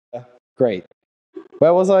Great.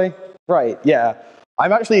 Where was I? Right, yeah.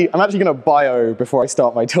 I'm actually going to bio before I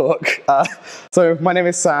start my talk. So my name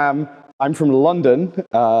is Sam. I'm from London.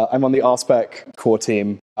 I'm on the RSpec core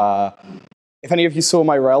team. If any of you saw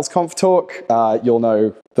my RailsConf talk, you'll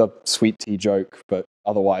know the sweet tea joke, but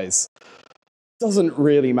otherwise, doesn't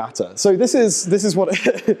really matter. So this is what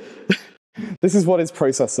this is what is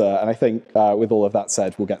processor, and I think with all of that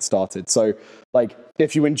said, we'll get started. So, like,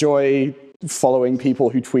 if you enjoy following people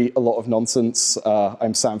who tweet a lot of nonsense,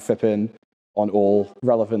 I'm Sam Phippen on all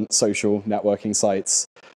relevant social networking sites.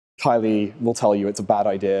 Kylie will tell you it's a bad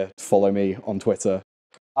idea to follow me on Twitter.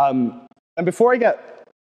 And before I get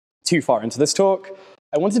too far into this talk,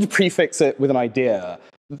 I wanted to prefix it with an idea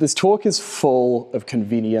that this talk is full of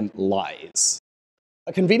convenient lies.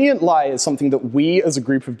 A convenient lie is something that we as a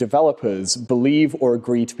group of developers believe or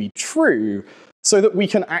agree to be true so that we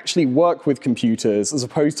can actually work with computers as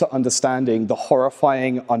opposed to understanding the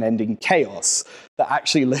horrifying, unending chaos that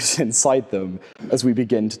actually lives inside them as we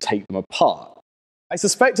begin to take them apart. I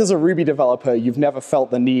suspect as a Ruby developer, you've never felt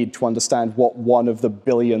the need to understand what one of the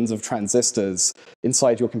billions of transistors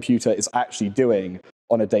inside your computer is actually doing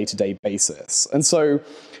on a day-to-day basis. And so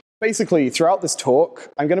basically, throughout this talk,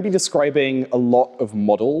 I'm going to be describing a lot of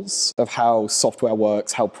models of how software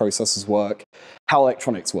works, how processors work, how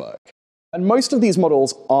electronics work. And most of these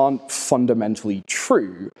models aren't fundamentally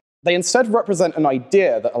true. They instead represent an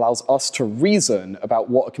idea that allows us to reason about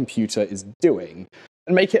what a computer is doing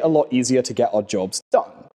and make it a lot easier to get our jobs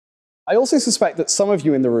done. I also suspect that some of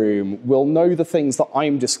you in the room will know the things that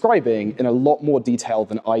I'm describing in a lot more detail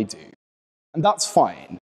than I do. And that's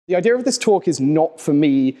fine. The idea of this talk is not for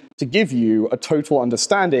me to give you a total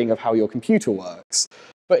understanding of how your computer works,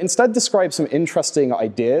 but instead describe some interesting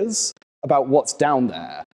ideas about what's down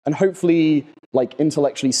there, and hopefully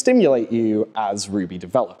intellectually stimulate you as Ruby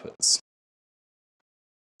developers.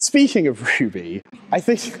 Speaking of Ruby, I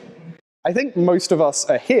think most of us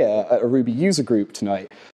are here at a Ruby user group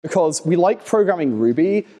tonight because we like programming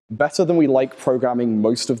Ruby better than we like programming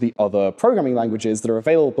most of the other programming languages that are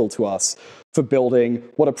available to us for building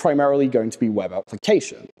what are primarily going to be web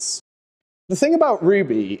applications. The thing about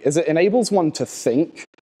Ruby is it enables one to think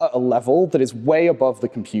at a level that is way above the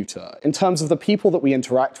computer in terms of the people that we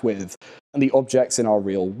interact with and the objects in our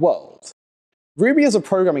real world. Ruby is a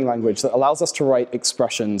programming language that allows us to write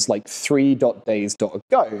expressions like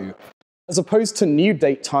 3.days.ago as opposed to new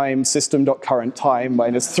date time system.currenttime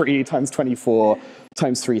minus 3 times 24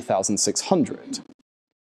 times 3,600.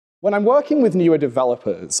 When I'm working with newer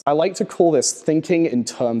developers, I like to call this thinking in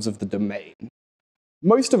terms of the domain.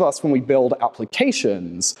 Most of us, when we build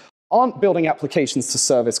applications, aren't building applications to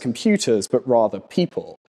service computers, but rather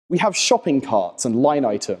people. We have shopping carts and line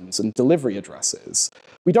items and delivery addresses.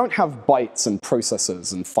 We don't have bytes and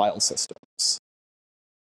processors and file systems.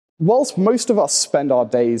 Whilst most of us spend our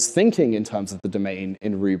days thinking in terms of the domain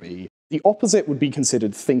in Ruby, the opposite would be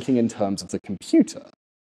considered thinking in terms of the computer.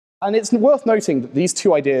 And it's worth noting that these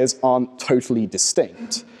two ideas aren't totally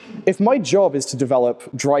distinct. If my job is to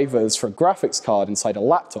develop drivers for a graphics card inside a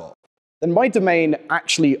laptop, then my domain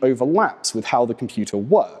actually overlaps with how the computer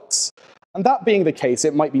works. And that being the case,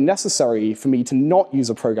 it might be necessary for me to not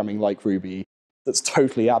use a programming like Ruby that's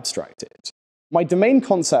totally abstracted. My domain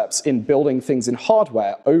concepts in building things in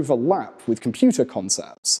hardware overlap with computer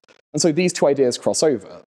concepts, and so these two ideas cross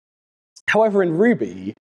over. However, in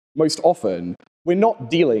Ruby, most often, we're not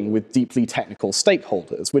dealing with deeply technical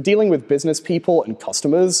stakeholders. We're dealing with business people and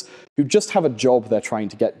customers who just have a job they're trying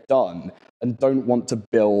to get done and don't want to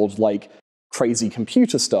build crazy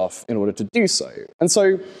computer stuff in order to do so. And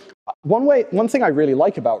so one thing I really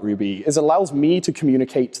like about Ruby is it allows me to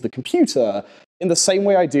communicate to the computer in the same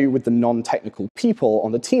way I do with the non-technical people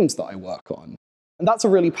on the teams that I work on. And that's a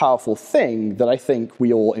really powerful thing that I think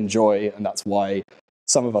we all enjoy, and that's why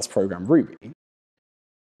some of us program Ruby.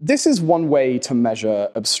 This is one way to measure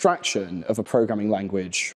abstraction of a programming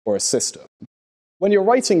language or a system. When you're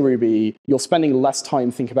writing Ruby, you're spending less time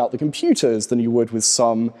thinking about the computers than you would with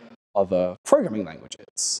some other programming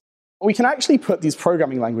languages. And we can actually put these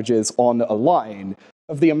programming languages on a line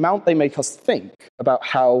of the amount they make us think about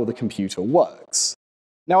how the computer works.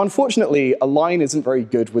 Now, unfortunately, a line isn't very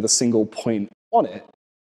good with a single point on it,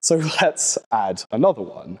 so let's add another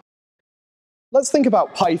one. Let's think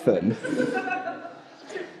about Python.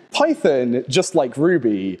 Python, just like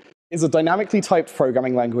Ruby, is a dynamically typed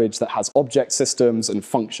programming language that has object systems and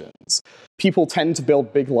functions. People tend to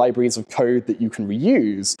build big libraries of code that you can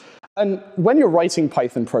reuse. And when you're writing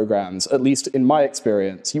Python programs, at least in my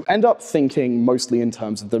experience, you end up thinking mostly in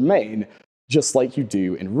terms of the domain, just like you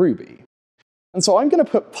do in Ruby. And so I'm going to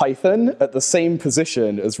put Python at the same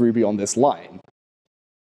position as Ruby on this line.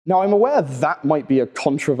 Now, I'm aware that might be a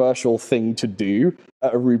controversial thing to do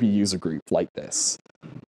at a Ruby user group like this.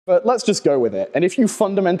 But let's just go with it. And if you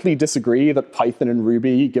fundamentally disagree that Python and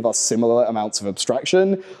Ruby give us similar amounts of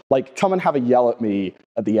abstraction, like, come and have a yell at me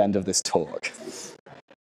at the end of this talk.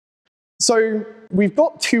 So we've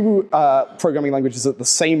got two programming languages at the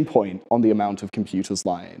same point on the amount of computers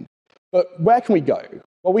line. But where can we go?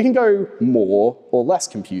 Well, we can go more or less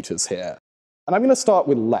computers here. And I'm going to start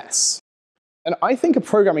with less. And I think a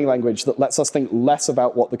programming language that lets us think less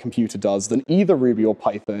about what the computer does than either Ruby or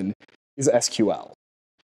Python is SQL.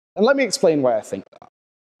 And let me explain why I think that.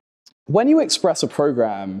 When you express a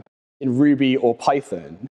program in Ruby or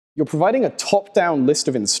Python, you're providing a top-down list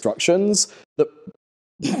of instructions that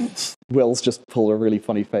Will's just pulled a really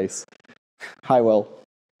funny face. Hi, Will.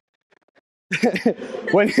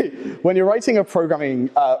 When you're writing a program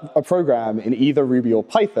in either Ruby or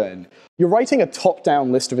Python, you're writing a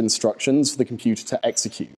top-down list of instructions for the computer to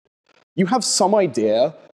execute. You have some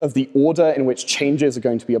idea of the order in which changes are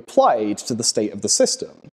going to be applied to the state of the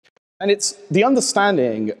system. And it's the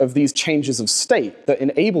understanding of these changes of state that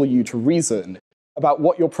enable you to reason about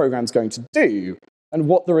what your program's going to do and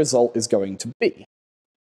what the result is going to be.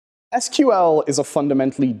 SQL is a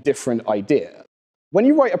fundamentally different idea. When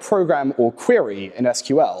you write a program or query in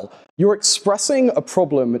SQL, you're expressing a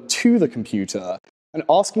problem to the computer and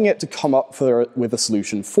asking it to come up with a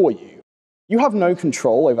solution for you. You have no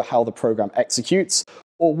control over how the program executes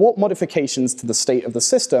or what modifications to the state of the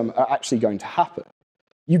system are actually going to happen.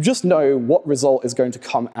 You just know what result is going to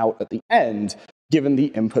come out at the end, given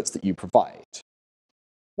the inputs that you provide.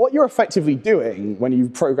 What you're effectively doing when you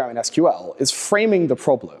program in SQL is framing the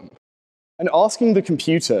problem and asking the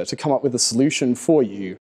computer to come up with a solution for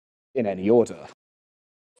you in any order.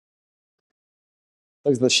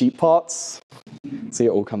 Those are the sheep parts. See, it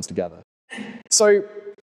all comes together. So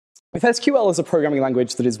if SQL is a programming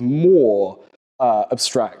language that is more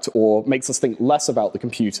abstract or makes us think less about the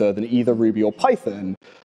computer than either Ruby or Python,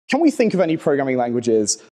 can we think of any programming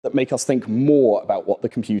languages that make us think more about what the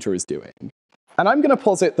computer is doing? And I'm going to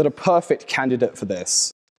posit that a perfect candidate for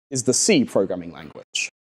this is the C programming language.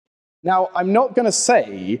 Now, I'm not going to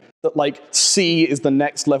say that like C is the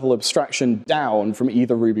next level abstraction down from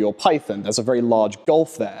either Ruby or Python. There's a very large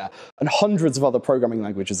gulf there, and hundreds of other programming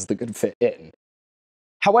languages that could fit in.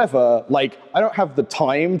 However, like, I don't have the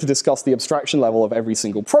time to discuss the abstraction level of every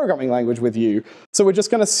single programming language with you, so we're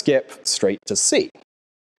just going to skip straight to C.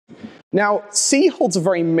 Now, C holds a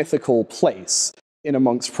very mythical place in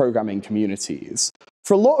amongst programming communities.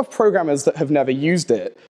 For a lot of programmers that have never used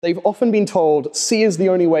it, they've often been told C is the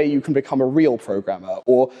only way you can become a real programmer,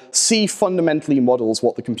 or C fundamentally models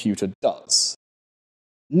what the computer does.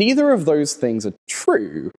 Neither of those things are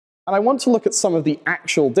true, and I want to look at some of the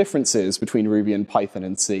actual differences between Ruby and Python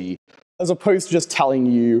and C, as opposed to just telling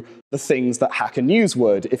you the things that Hacker News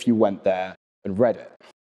would if you went there and read it.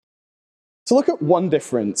 To look at one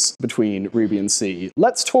difference between Ruby and C,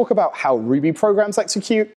 let's talk about how Ruby programs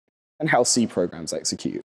execute and how C programs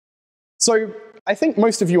execute. So I think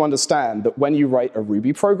most of you understand that when you write a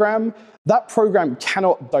Ruby program, that program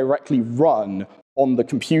cannot directly run on the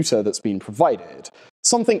computer that's been provided.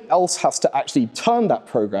 Something else has to actually turn that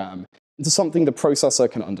program into something the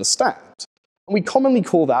processor can understand. And we commonly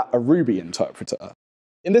call that a Ruby interpreter.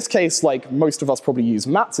 In this case, like, most of us probably use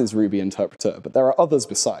Matz's Ruby interpreter, but there are others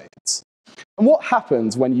besides. And what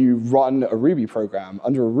happens when you run a Ruby program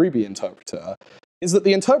under a Ruby interpreter is that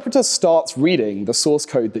the interpreter starts reading the source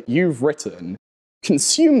code that you've written,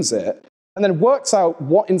 consumes it, and then works out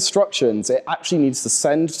what instructions it actually needs to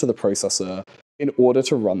send to the processor in order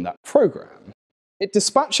to run that program. It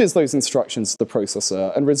dispatches those instructions to the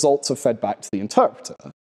processor, and results are fed back to the interpreter.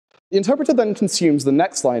 The interpreter then consumes the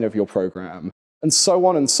next line of your program, and so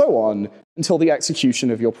on until the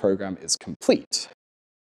execution of your program is complete.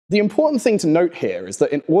 The important thing to note here is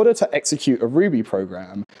that in order to execute a Ruby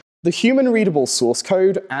program, the human-readable source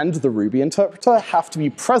code and the Ruby interpreter have to be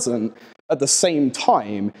present at the same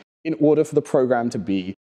time in order for the program to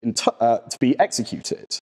be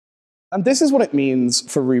executed. And this is what it means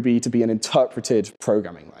for Ruby to be an interpreted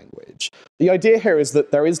programming language. The idea here is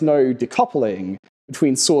that there is no decoupling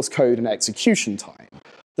between source code and execution time.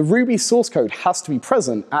 The Ruby source code has to be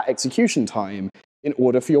present at execution time in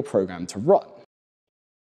order for your program to run.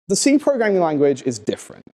 The C programming language is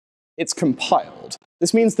different. It's compiled.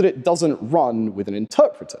 This means that it doesn't run with an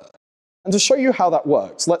interpreter. And to show you how that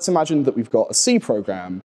works, let's imagine that we've got a C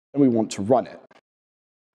program and we want to run it.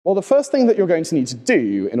 Well, the first thing that you're going to need to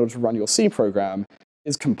do in order to run your C program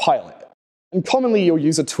is compile it. And commonly, you'll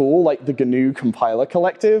use a tool like the GNU Compiler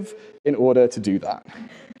Collective in order to do that.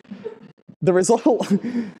 The result,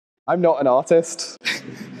 I'm not an artist.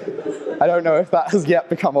 I don't know if that has yet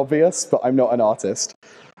become obvious, but I'm not an artist.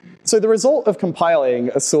 So the result of compiling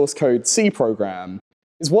a source code C program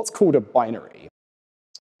is what's called a binary.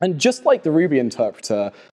 And just like the Ruby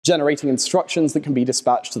interpreter generating instructions that can be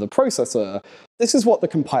dispatched to the processor, this is what the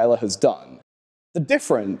compiler has done. The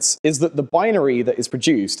difference is that the binary that is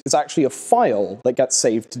produced is actually a file that gets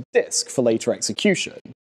saved to disk for later execution.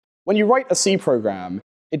 When you write a C program,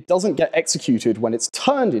 it doesn't get executed when it's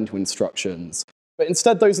turned into instructions, but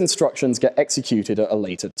instead those instructions get executed at a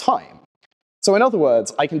later time. So in other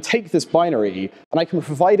words, I can take this binary and I can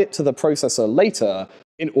provide it to the processor later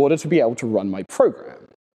in order to be able to run my program.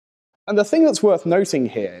 And the thing that's worth noting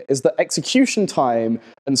here is that execution time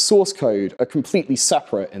and source code are completely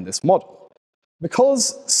separate in this model.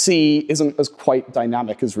 Because C isn't as quite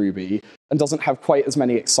dynamic as Ruby and doesn't have quite as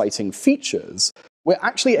many exciting features, we're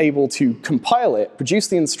actually able to compile it, produce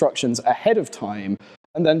the instructions ahead of time,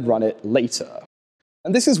 and then run it later.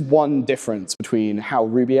 And this is one difference between how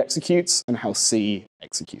Ruby executes and how C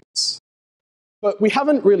executes. But we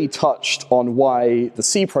haven't really touched on why the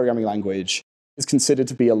C programming language is considered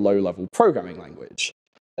to be a low-level programming language.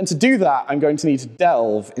 And to do that, I'm going to need to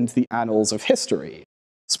delve into the annals of history,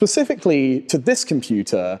 specifically to this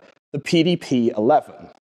computer, the PDP-11.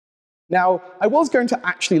 Now, I was going to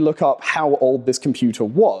actually look up how old this computer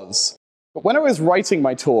was, but when I was writing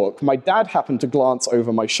my talk, my dad happened to glance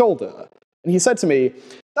over my shoulder, and he said to me,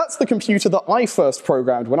 "That's the computer that I first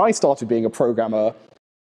programmed when I started being a programmer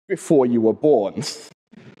before you were born."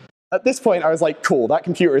 At this point, I was like, cool, that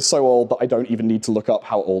computer is so old that I don't even need to look up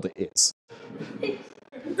how old it is.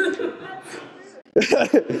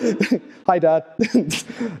 Hi, Dad.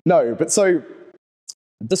 No, but so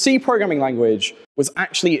the C programming language was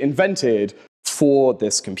actually invented for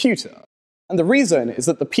this computer. And the reason is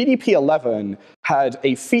that the PDP-11 had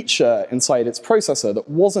a feature inside its processor that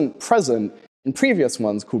wasn't present in previous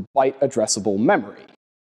ones called byte addressable memory.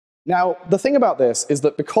 Now, the thing about this is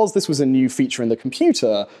that because this was a new feature in the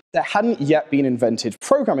computer, there hadn't yet been invented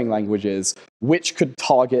programming languages which could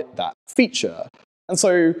target that feature. And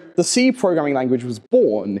so the C programming language was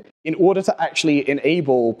born in order to actually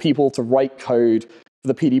enable people to write code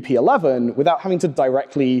for the PDP-11 without having to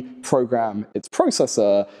directly program its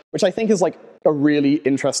processor, which I think is like a really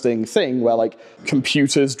interesting thing where like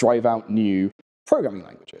computers drive out new programming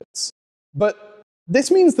languages. But this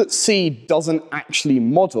means that C doesn't actually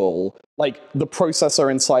model like the processor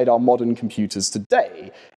inside our modern computers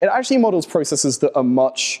today. It actually models processors that are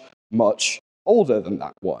much, much older than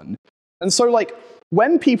that one. And so like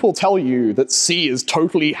when people tell you that C is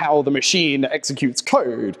totally how the machine executes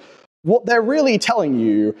code, what they're really telling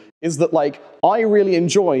you is that like I really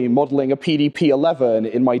enjoy modeling a PDP-11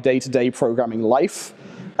 in my day-to-day programming life.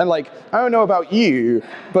 And like, I don't know about you,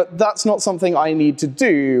 but that's not something I need to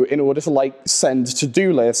do in order to like send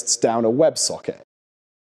to-do lists down a WebSocket.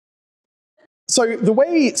 So the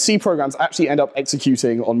way C programs actually end up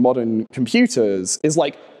executing on modern computers is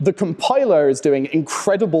like the compiler is doing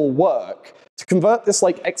incredible work to convert this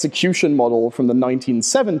like execution model from the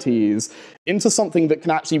 1970s into something that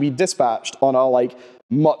can actually be dispatched on our like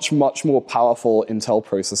much, much more powerful Intel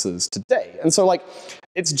processors today. And so like,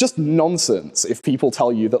 it's just nonsense if people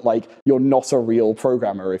tell you that like you're not a real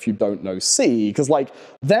programmer if you don't know C, because like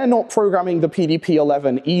they're not programming the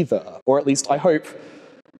PDP-11 either, or at least I hope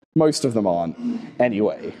most of them aren't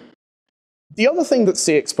anyway. The other thing that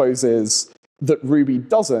C exposes that Ruby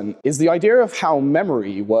doesn't is the idea of how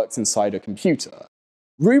memory works inside a computer.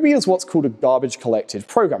 Ruby is what's called a garbage collected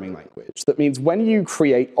programming language. That means when you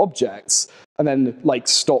create objects and then like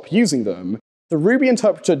stop using them, the Ruby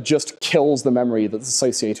interpreter just kills the memory that's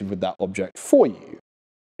associated with that object for you.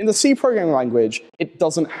 In the C programming language, it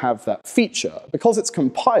doesn't have that feature. Because it's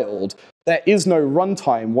compiled, there is no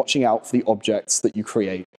runtime watching out for the objects that you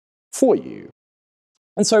create for you.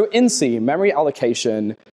 And so in C, memory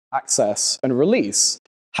allocation, access, and release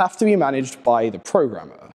have to be managed by the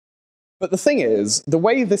programmer. But the thing is, the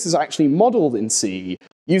way this is actually modeled in C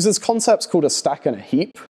uses concepts called a stack and a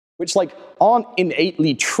heap, which like aren't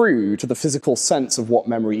innately true to the physical sense of what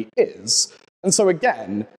memory is. And so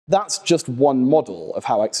again, that's just one model of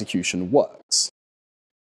how execution works.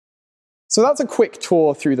 So that's a quick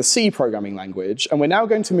tour through the C programming language, and we're now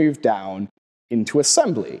going to move down into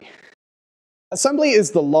assembly. Assembly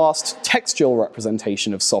is the last textual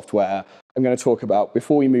representation of software I'm going to talk about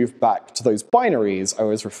before we move back to those binaries I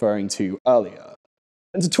was referring to earlier.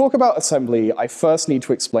 And to talk about assembly, I first need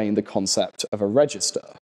to explain the concept of a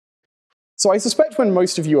register. So I suspect when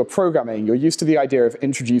most of you are programming, you're used to the idea of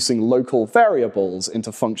introducing local variables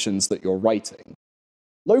into functions that you're writing.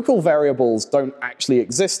 Local variables don't actually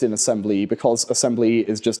exist in assembly because assembly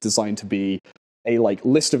is just designed to be a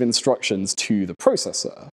list of instructions to the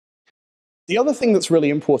processor. The other thing that's really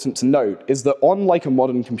important to note is that on a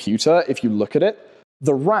modern computer, if you look at it,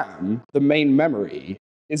 the RAM, the main memory,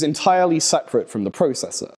 is entirely separate from the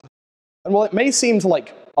processor. And while it may seem to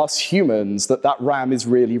us humans that RAM is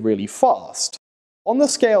really, really fast, on the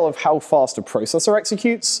scale of how fast a processor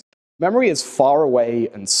executes, memory is far away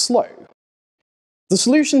and slow. The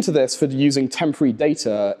solution to this for using temporary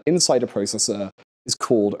data inside a processor is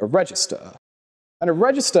called a register. And a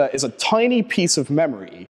register is a tiny piece of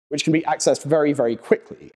memory which can be accessed very, very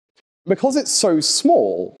quickly. Because it's so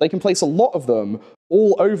small, they can place a lot of them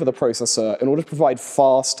all over the processor in order to provide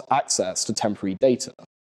fast access to temporary data.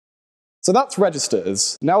 So that's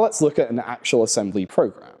registers. Now let's look at an actual assembly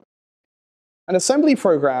program. An assembly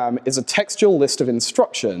program is a textual list of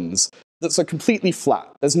instructions that's completely flat.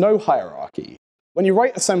 There's no hierarchy. When you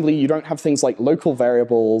write assembly, you don't have things like local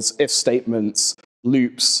variables, if statements,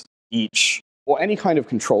 loops, each, or any kind of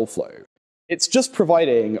control flow. It's just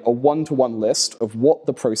providing a one-to-one list of what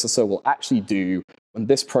the processor will actually do when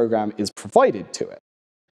this program is provided to it.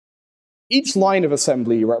 Each line of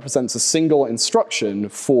assembly represents a single instruction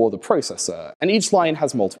for the processor, and each line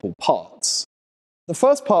has multiple parts. The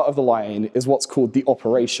first part of the line is what's called the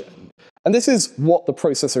operation, and this is what the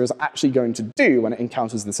processor is actually going to do when it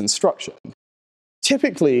encounters this instruction.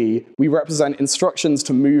 Typically, we represent instructions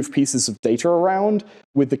to move pieces of data around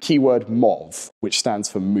with the keyword mov, which stands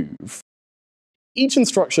for move. Each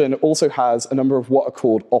instruction also has a number of what are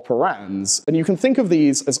called operands, and you can think of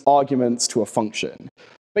these as arguments to a function.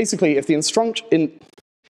 Basically, if the instruction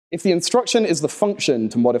is the function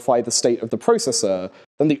to modify the state of the processor,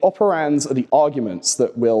 then the operands are the arguments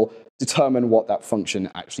that will determine what that function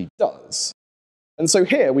actually does. And so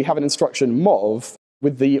here we have an instruction mov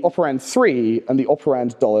with the operand 3 and the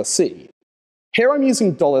operand $C. Here I'm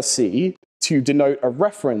using $C to denote a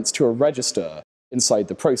reference to a register inside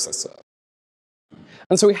the processor.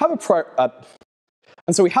 And so we have a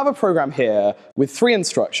program here with 3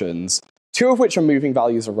 instructions, 2 of which are moving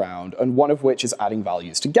values around, and 1 of which is adding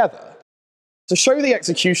values together. To show the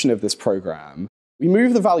execution of this program, we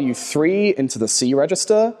move the value 3 into the C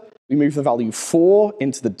register, we move the value 4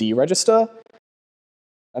 into the D register,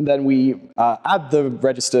 and then we add the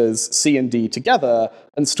registers C and D together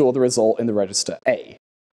and store the result in the register A.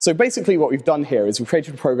 So basically what we've done here is we've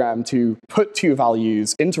created a program to put 2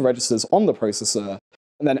 values into registers on the processor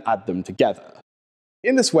and then add them together.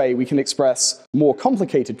 In this way, we can express more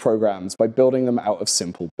complicated programs by building them out of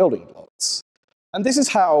simple building blocks. And this is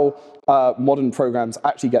how modern programs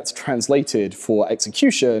actually gets translated for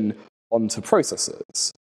execution onto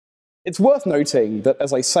processors. It's worth noting that,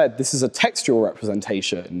 as I said, this is a textual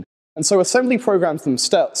representation, and so assembly programs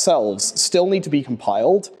themselves still need to be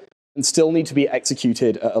compiled and still need to be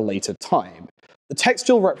executed at a later time. The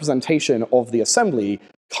textual representation of the assembly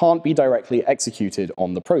can't be directly executed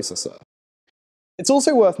on the processor. It's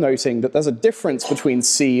also worth noting that there's a difference between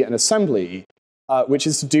C and assembly, which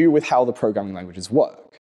is to do with how the programming languages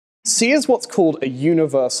work. C is what's called a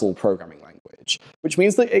universal programming language, which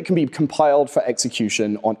means that it can be compiled for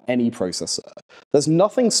execution on any processor. There's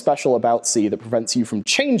nothing special about C that prevents you from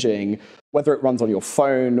changing whether it runs on your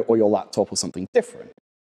phone or your laptop or something different.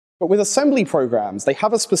 But with assembly programs, they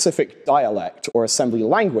have a specific dialect or assembly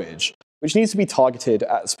language, which needs to be targeted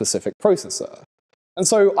at a specific processor. And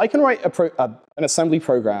so I can write an assembly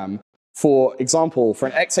program, for example, for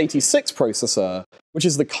an x86 processor, which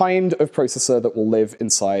is the kind of processor that will live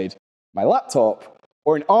inside my laptop,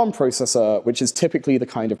 or an ARM processor, which is typically the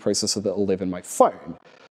kind of processor that will live in my phone.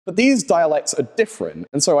 But these dialects are different,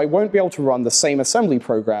 and so I won't be able to run the same assembly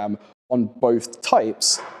program on both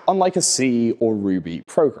types, unlike a C or Ruby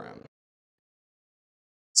program.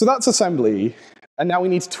 So that's assembly, and now we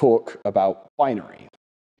need to talk about binary.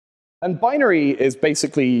 And binary is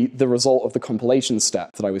basically the result of the compilation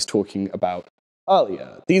step that I was talking about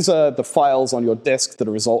earlier. These are the files on your disk that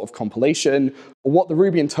are a result of compilation, or what the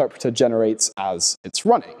Ruby interpreter generates as it's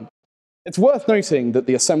running. It's worth noting that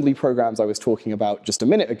the assembly programs I was talking about just a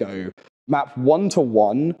minute ago map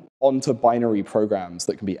one-to-one onto binary programs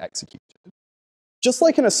that can be executed. Just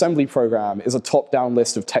like an assembly program is a top-down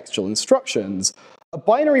list of textual instructions, a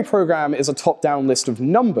binary program is a top-down list of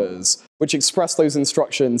numbers which express those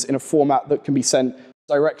instructions in a format that can be sent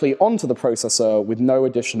directly onto the processor with no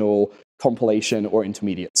additional compilation or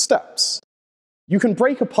intermediate steps. You can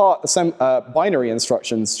break apart binary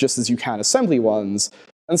instructions just as you can assembly ones,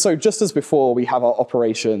 and so just as before, we have our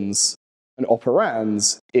operations and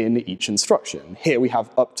operands in each instruction. Here we have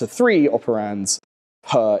up to 3 operands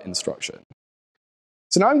per instruction.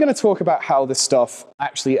 So now I'm going to talk about how this stuff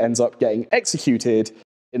actually ends up getting executed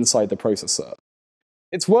inside the processor.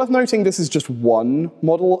 It's worth noting this is just one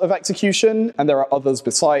model of execution, and there are others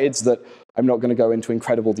besides that I'm not going to go into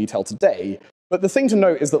incredible detail today. But the thing to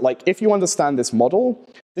note is that if you understand this model,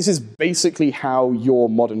 this is basically how your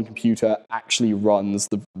modern computer actually runs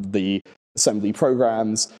the assembly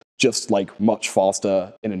programs, just much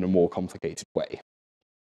faster and in a more complicated way.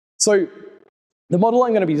 So the model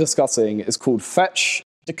I'm going to be discussing is called fetch,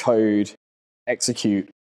 decode, execute,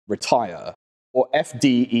 retire, or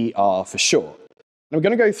FDER for short. And I'm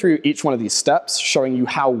going to go through each one of these steps, showing you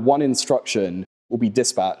how one instruction will be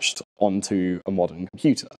dispatched onto a modern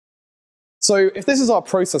computer. So if this is our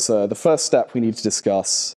processor, the first step we need to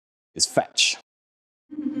discuss is fetch.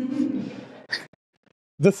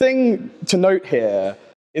 The thing to note here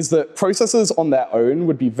is that processors on their own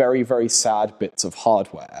would be very, very sad bits of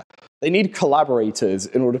hardware. They need collaborators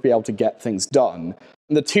in order to be able to get things done.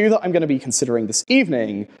 And the two that I'm going to be considering this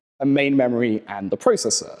evening are main memory and the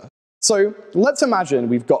processor. So let's imagine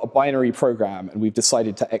we've got a binary program and we've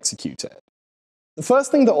decided to execute it. The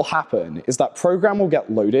first thing that will happen is that program will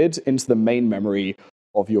get loaded into the main memory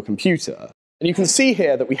of your computer. And you can see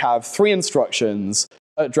here that we have 3 instructions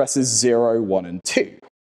at addresses 0, 1, and 2.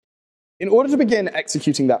 In order to begin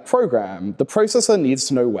executing that program, the processor needs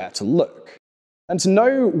to know where to look. And to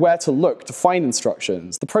know where to look to find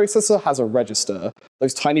instructions, the processor has a register,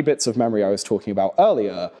 those tiny bits of memory I was talking about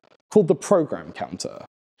earlier, called the program counter.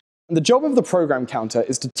 And the job of the program counter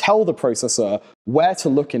is to tell the processor where to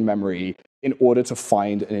look in memory in order to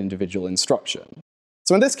find an individual instruction.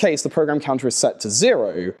 So in this case, the program counter is set to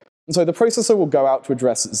 0, and so the processor will go out to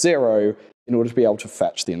address 0 in order to be able to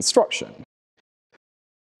fetch the instruction.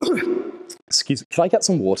 Excuse me, can I get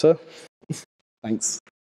some water? Thanks.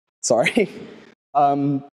 Sorry.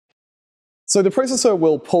 So the processor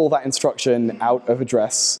will pull that instruction out of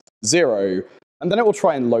address 0, and then it will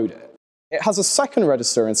try and load it. It has a second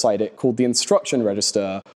register inside it called the instruction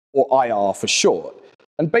register, or IR for short.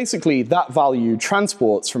 And basically, that value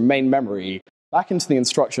transports from main memory back into the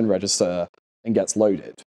instruction register and gets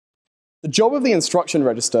loaded. The job of the instruction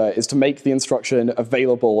register is to make the instruction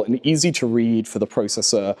available and easy to read for the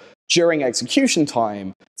processor during execution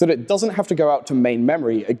time so that it doesn't have to go out to main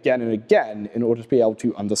memory again and again in order to be able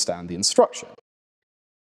to understand the instruction.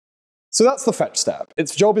 So that's the fetch step.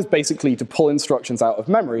 Its job is basically to pull instructions out of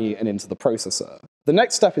memory and into the processor. The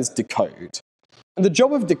next step is decode. And the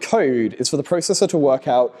job of decode is for the processor to work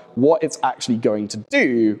out what it's actually going to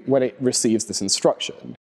do when it receives this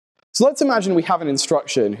instruction. So let's imagine we have an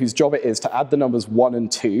instruction whose job it is to add the numbers 1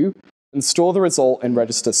 and 2 and store the result in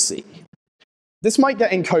register C. This might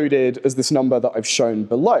get encoded as this number that I've shown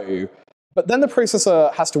below, but then the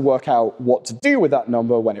processor has to work out what to do with that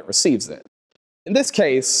number when it receives it. In this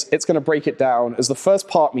case, it's going to break it down as the first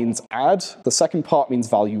part means add, the second part means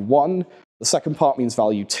value 1, the second part means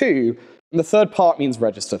value 2, and the third part means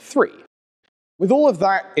register 3. With all of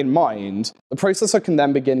that in mind, the processor can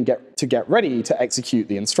then begin to get ready to execute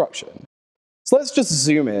the instruction. So let's just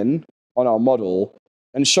zoom in on our model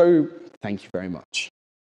and show, thank you very much.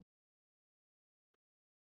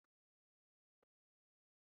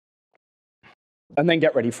 And then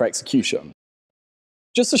get ready for execution.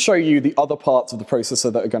 Just to show you the other parts of the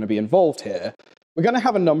processor that are going to be involved here, we're going to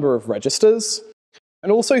have a number of registers,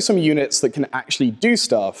 and also some units that can actually do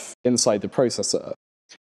stuff inside the processor.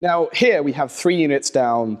 Now, here we have 3 units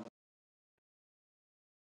down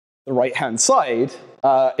the right-hand side.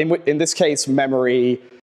 In this case, memory,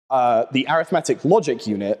 the arithmetic logic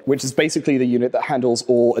unit, which is basically the unit that handles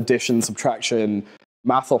all addition, subtraction,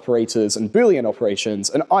 math operators, and Boolean operations,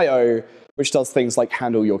 and I/O, which does things like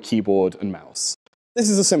handle your keyboard and mouse. This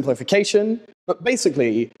is a simplification, but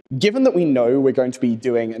basically, given that we know we're going to be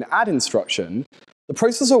doing an add instruction, the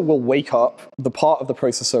processor will wake up the part of the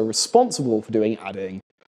processor responsible for doing adding,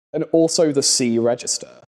 and also the C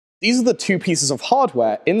register. These are the 2 pieces of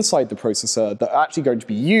hardware inside the processor that are actually going to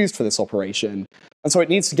be used for this operation, and so it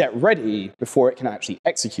needs to get ready before it can actually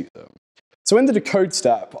execute them. So in the decode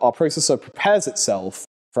step, our processor prepares itself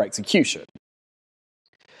for execution.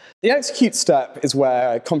 The execute step is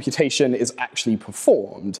where computation is actually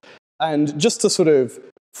performed, and just to sort of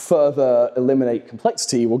further eliminate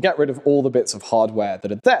complexity, we'll get rid of all the bits of hardware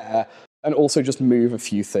that are there, and also just move a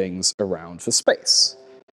few things around for space.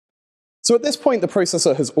 So at this point, the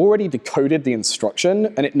processor has already decoded the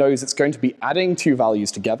instruction, and it knows it's going to be adding 2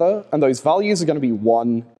 values together, and those values are going to be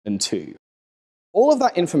 1 and 2. All of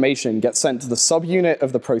that information gets sent to the subunit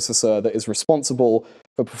of the processor that is responsible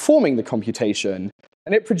for performing the computation,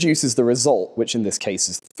 and it produces the result, which in this case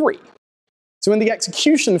is 3. So in the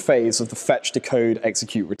execution phase of the fetch, decode,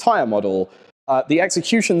 execute, retire model, the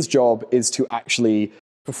execution's job is to actually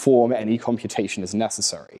perform any computation as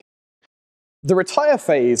necessary. The retire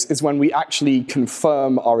phase is when we actually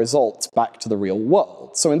confirm our results back to the real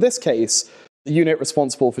world. So in this case, the unit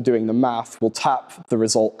responsible for doing the math will tap the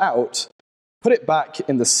result out, put it back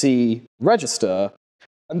in the C register,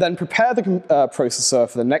 and then prepare the processor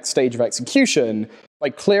for the next stage of execution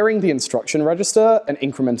by clearing the instruction register and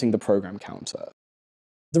incrementing the program counter.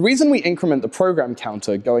 The reason we increment the program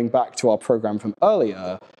counter, going back to our program from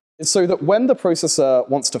earlier, is so that when the processor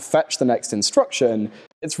wants to fetch the next instruction,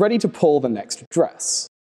 it's ready to pull the next address.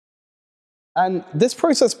 And this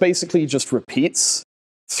process basically just repeats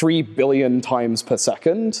 3 billion times per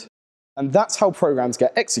second, and that's how programs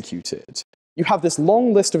get executed. You have this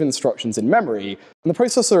long list of instructions in memory, and the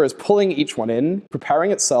processor is pulling each one in,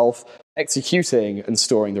 preparing itself, executing, and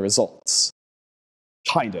storing the results.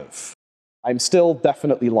 Kind of. I'm still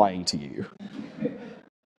definitely lying to you.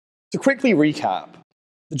 To quickly recap,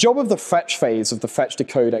 the job of the fetch phase of the fetch,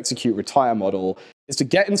 decode, execute, retire model is to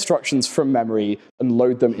get instructions from memory and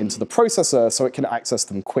load them into the processor so it can access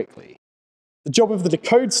them quickly. The job of the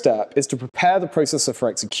decode step is to prepare the processor for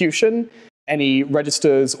execution. Any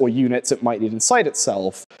registers or units it might need inside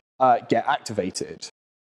itself get activated.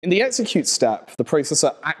 In the execute step, the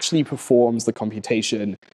processor actually performs the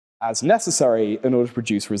computation as necessary in order to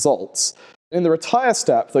produce results. In the retire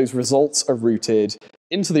step, those results are routed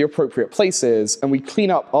into the appropriate places, and we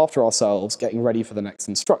clean up after ourselves, getting ready for the next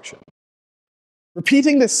instruction.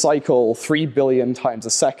 Repeating this cycle 3 billion times a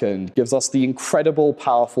second gives us the incredible,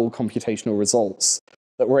 powerful computational results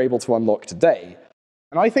that we're able to unlock today.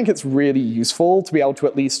 And I think it's really useful to be able to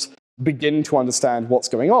at least begin to understand what's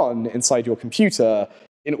going on inside your computer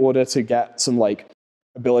in order to get some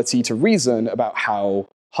ability to reason about how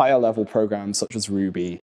higher level programs such as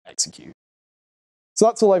Ruby execute. So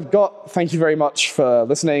that's all I've got. Thank you very much for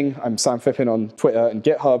listening. I'm Sam Phippen on Twitter and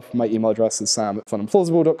GitHub. My email address is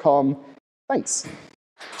sam@funandplausible.com. Thanks.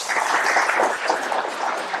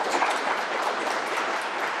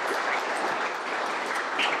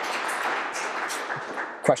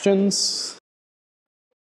 Questions?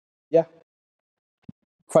 Yeah?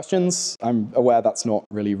 Questions? I'm aware that's not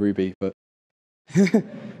really Ruby, but...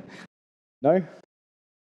 No?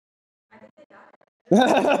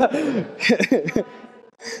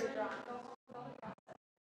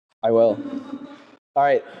 I will. All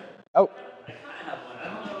right. Oh. I kind of have one. I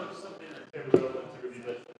don't know if it's something that's very relevant to Ruby,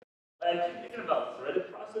 but I keep thinking about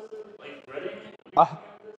threaded processing, like threading. Is there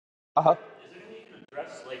anything you can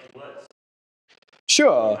address, like what's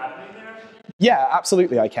Sure. happening there? Yeah,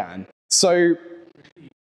 absolutely I can. So,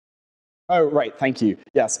 oh, right, thank you.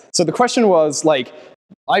 Yes. So the question was,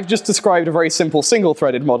 I've just described a very simple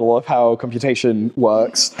single-threaded model of how computation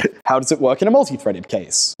works. How does it work in a multi-threaded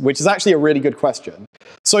case? Which is actually a really good question.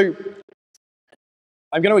 So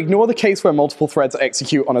I'm going to ignore the case where multiple threads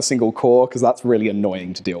execute on a single core, because that's really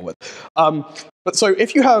annoying to deal with. But so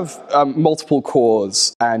if you have multiple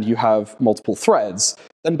cores and you have multiple threads,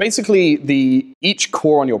 then basically each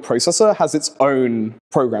core on your processor has its own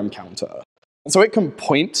program counter. And so it can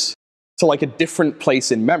point to a different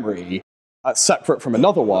place in memory separate from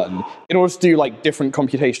another one in order to do different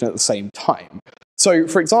computation at the same time. So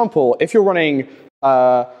for example, if you're running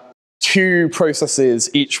 2 processes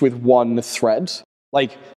each with 1 thread,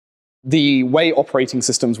 the way operating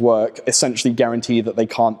systems work essentially guarantee that they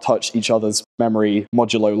can't touch each other's memory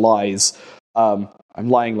modulo lies. I'm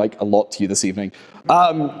lying a lot to you this evening.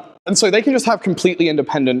 And so they can just have completely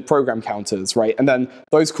independent program counters, right? And then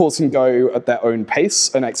those cores can go at their own pace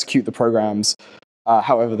and execute the programs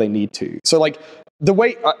however they need to. So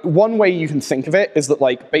one way you can think of it is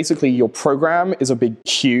that basically your program is a big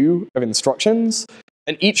queue of instructions,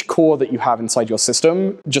 and each core that you have inside your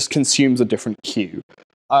system just consumes a different queue.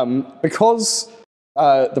 Because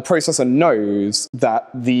the processor knows that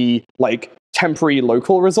the temporary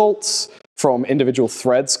local results from individual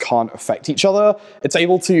threads can't affect each other, it's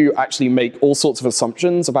able to actually make all sorts of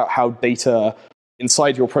assumptions about how data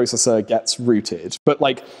inside your processor gets routed. But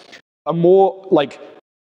a more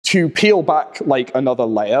to peel back another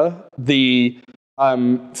layer, the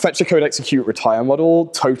fetch, decode, execute, retire model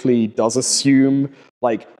totally does assume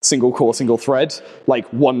single core, single thread,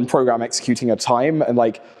 one program executing at a time,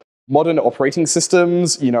 and modern operating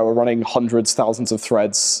systems, are running hundreds, thousands of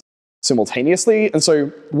threads simultaneously. And so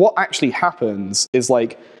what actually happens is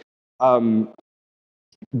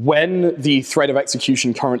when the thread of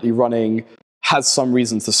execution currently running has some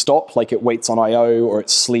reason to stop, it waits on I/O or it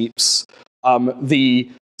sleeps, the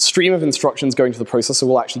stream of instructions going to the processor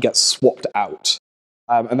will actually get swapped out.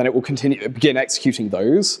 And then it will begin executing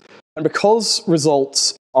those. And because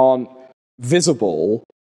results aren't visible,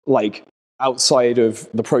 outside of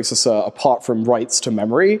the processor apart from writes to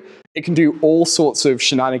memory. It can do all sorts of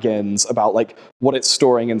shenanigans about like what it's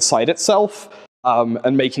storing inside itself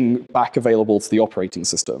and making back available to the operating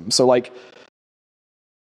system. So like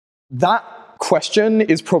that question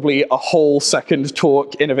is probably a whole second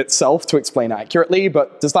talk in of itself to explain accurately,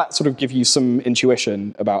 but does that sort of give you some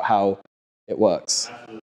intuition about how it works?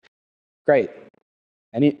 Absolutely. Great.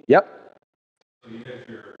 Yep. So you have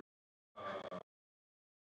your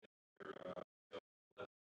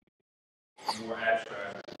more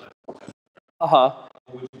abstract. Uh-huh.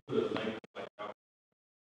 Would you put a language like that?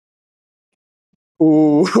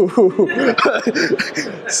 Ooh.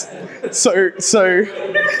 So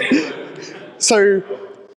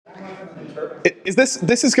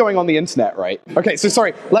this is going on the internet, right? Okay, so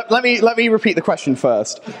sorry, let me repeat the question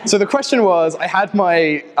first. So the question was, I had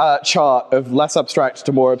my chart of less abstract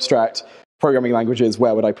to more abstract programming languages,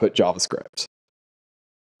 where would I put JavaScript?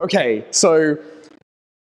 Okay, so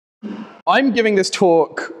I'm giving this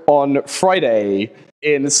talk on Friday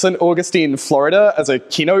in St. Augustine, Florida, as a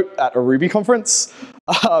keynote at a Ruby conference.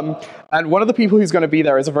 And one of the people who's going to be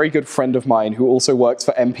there is a very good friend of mine who also works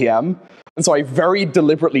for NPM. And so I very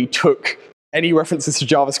deliberately took any references to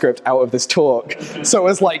JavaScript out of this talk so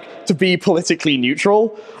as like to be politically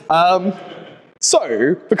neutral.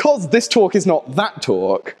 So because this talk is not that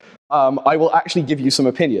talk, I will actually give you some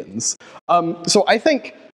opinions. So I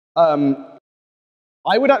think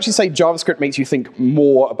I would actually say JavaScript makes you think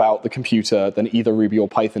more about the computer than either Ruby or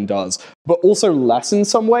Python does, but also less in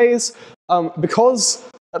some ways, because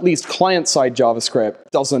at least client-side JavaScript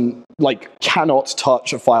cannot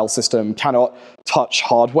touch a file system, cannot touch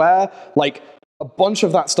hardware. Like, a bunch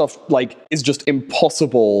of that stuff, is just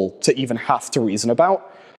impossible to even have to reason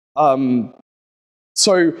about. Okay.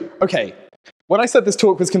 When I said this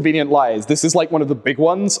talk was convenient lies, this is like one of the big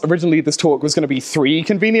ones. Originally, this talk was going to be 3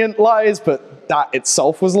 convenient lies, but that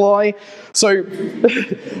itself was a lie. So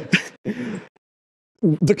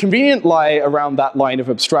the convenient lie around that line of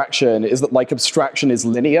abstraction is that abstraction is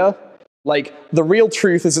linear. The real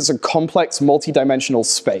truth is it's a complex, multi-dimensional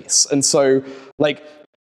space. And so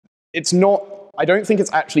it's not, I don't think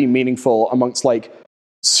it's actually meaningful amongst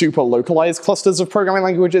super localized clusters of programming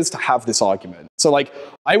languages to have this argument. So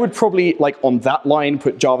I would probably on that line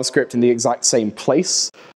put JavaScript in the exact same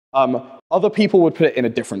place. Other people would put it in a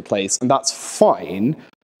different place, and that's fine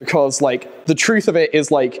because the truth of it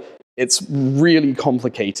is it's really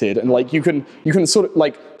complicated, and you can sort of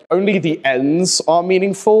only the ends are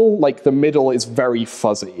meaningful. The middle is very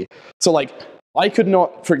fuzzy. So I could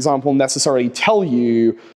not, for example, necessarily tell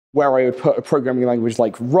you where I would put a programming language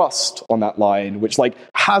like Rust on that line, which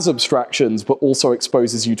has abstractions but also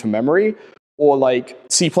exposes you to memory, or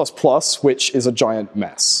C++, which is a giant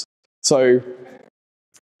mess. So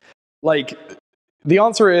the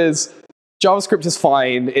answer is JavaScript is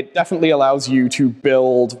fine. It definitely allows you to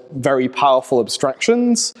build very powerful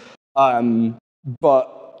abstractions,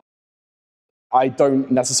 but I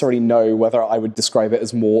don't necessarily know whether I would describe it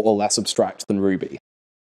as more or less abstract than Ruby.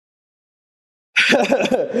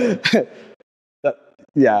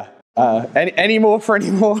 Yeah. Any more for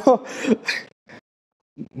any more?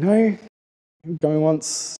 No? Going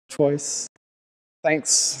once, twice.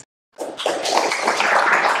 Thanks.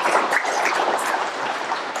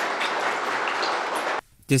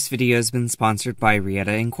 This video has been sponsored by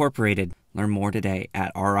Rieta Incorporated. Learn more today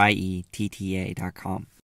at rietta.com.